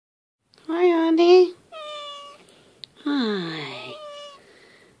honey? Hi.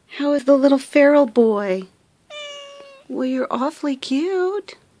 How is the little feral boy? Well, you're awfully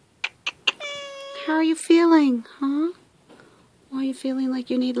cute. How are you feeling, huh? Are you feeling like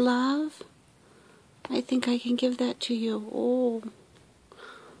you need love? I think I can give that to you. Oh,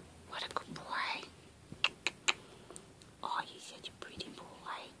 what a good boy. Oh, he's such a pretty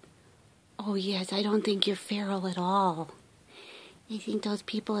boy. Oh, yes, I don't think you're feral at all. I think those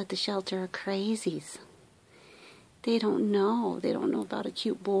people at the shelter are crazies. They don't know. They don't know about a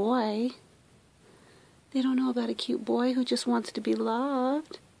cute boy. They don't know about a cute boy who just wants to be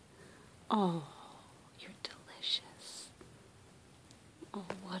loved. Oh, you're delicious. Oh,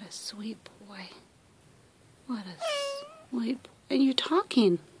 what a sweet boy. What a sweet boy. And you're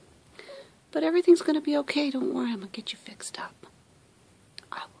talking. But everything's going to be okay. Don't worry. I'm going to get you fixed up.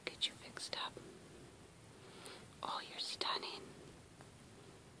 I will get you fixed up. Oh, you're stunning.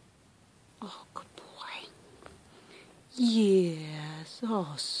 Oh, good boy. Yes.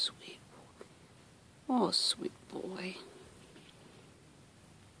 Oh, sweet boy. Oh, sweet boy.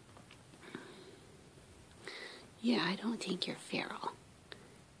 Yeah, I don't think you're feral.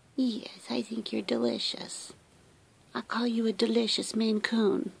 Yes, I think you're delicious. I call you a delicious Maine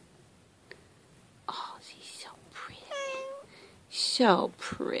Coon. Oh, she's so pretty. So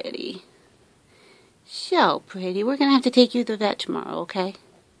pretty. So pretty. We're going to have to take you to the vet tomorrow, okay?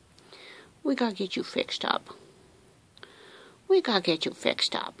 We got to get you fixed up. We got to get you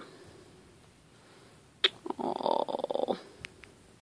fixed up. Oh.